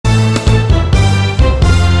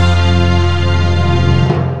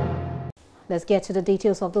Let's get to the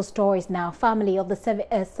details of those stories now. Family of the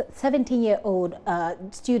 17-year-old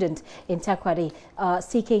student in Takoradi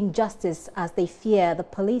seeking justice as they fear the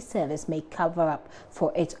police service may cover up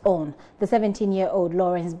for its own. The 17-year-old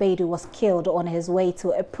Lawrence Baidu was killed on his way to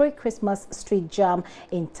a pre-Christmas street jam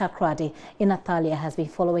in Takoradi. Natalia has been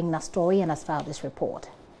following that story and has filed this report.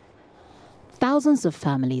 Thousands of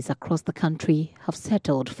families across the country have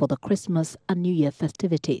settled for the Christmas and New Year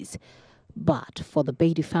festivities. But for the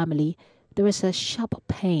Baidu family, there is a sharp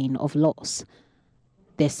pain of loss.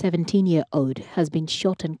 Their 17-year-old has been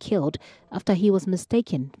shot and killed after he was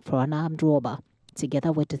mistaken for an armed robber,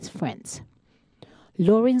 together with his friends.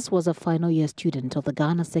 Lawrence was a final-year student of the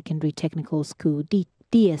Ghana Secondary Technical School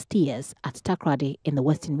DSTS at Takoradi in the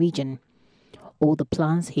Western region. All the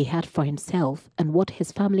plans he had for himself and what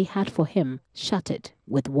his family had for him shattered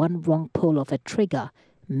with one wrong pull of a trigger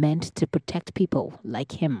meant to protect people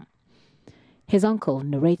like him. His uncle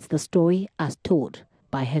narrates the story as told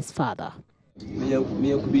by his father.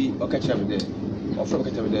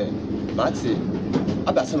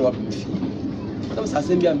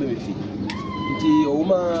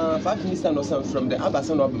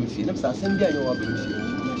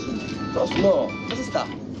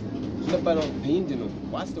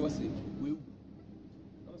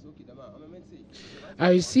 I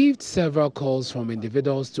received several calls from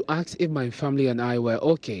individuals to ask if my family and I were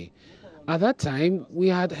okay. At that time, we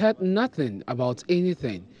had heard nothing about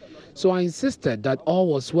anything, so I insisted that all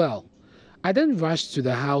was well. I then rushed to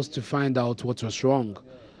the house to find out what was wrong.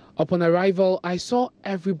 Upon arrival, I saw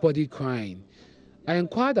everybody crying. I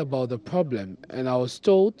inquired about the problem and I was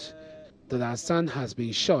told that our son has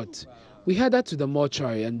been shot. We headed to the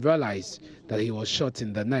mortuary and realized that he was shot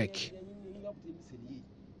in the neck.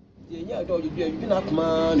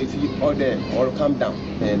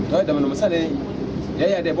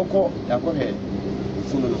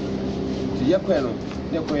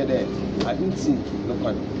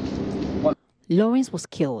 Lawrence was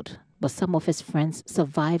killed, but some of his friends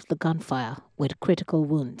survived the gunfire with critical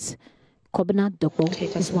wounds. Kobina Doko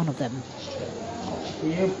is one of them.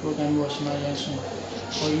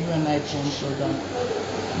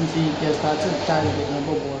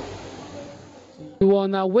 We were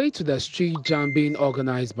on our way to the street jam being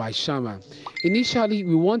organized by Shama. Initially,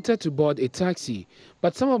 we wanted to board a taxi,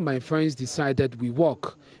 but some of my friends decided we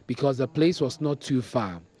walk because the place was not too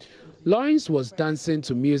far. Lawrence was dancing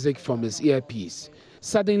to music from his earpiece.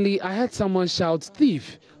 Suddenly, I heard someone shout,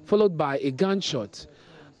 "Thief!" followed by a gunshot.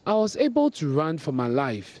 I was able to run for my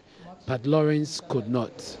life, but Lawrence could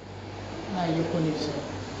not.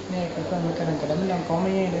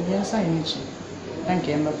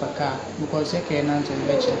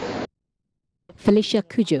 Felicia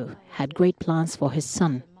Kujo had great plans for his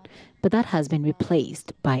son, but that has been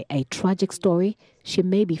replaced by a tragic story she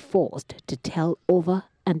may be forced to tell over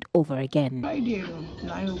and over again.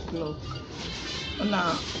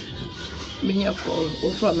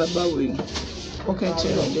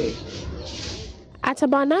 At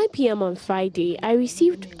about 9 p.m. on Friday, I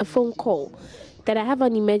received a phone call that I have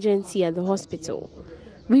an emergency at the hospital.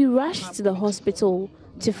 We rushed to the hospital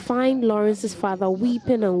to find Lawrence's father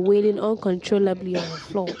weeping and wailing uncontrollably on the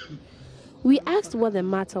floor. We asked what the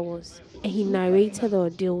matter was, and he narrated the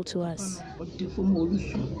ordeal to us.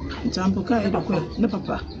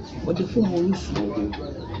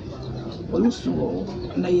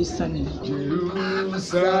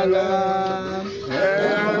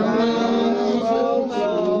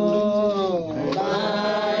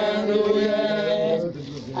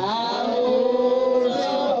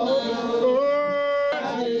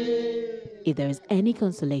 If there is any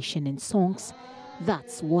consolation in songs,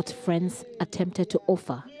 that's what friends attempted to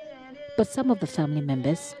offer. But some of the family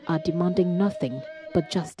members are demanding nothing but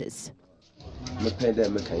justice.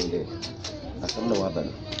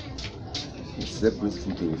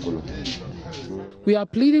 We are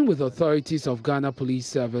pleading with authorities of Ghana Police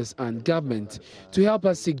Service and government to help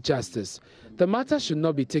us seek justice. The matter should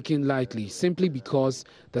not be taken lightly simply because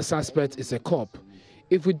the suspect is a cop.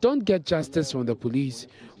 If we don't get justice from the police,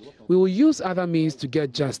 we will use other means to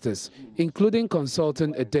get justice, including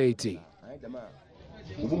consulting a deity.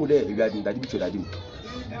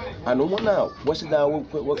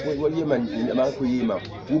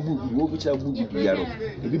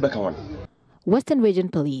 Western Region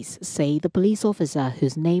Police say the police officer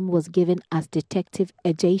whose name was given as Detective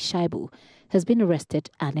Ejay Shaibu has been arrested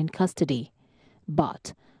and in custody.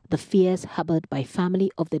 But the fears harbored by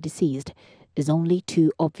family of the deceased is only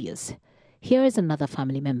too obvious. Here is another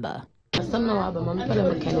family member.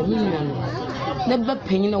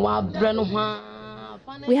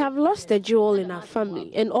 We have lost a jewel in our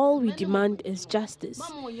family, and all we demand is justice.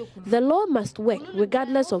 The law must work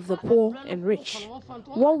regardless of the poor and rich.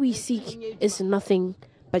 What we seek is nothing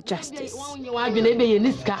but justice.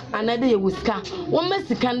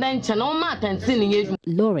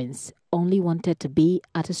 Lawrence only wanted to be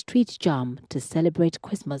at a street jam to celebrate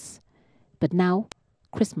Christmas. But now,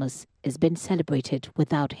 Christmas is being celebrated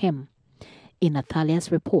without him. In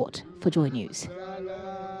Nathalia's report for Joy News.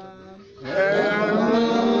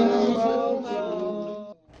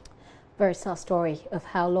 Very sad story of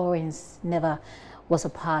how Lawrence never was a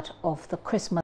part of the Christmas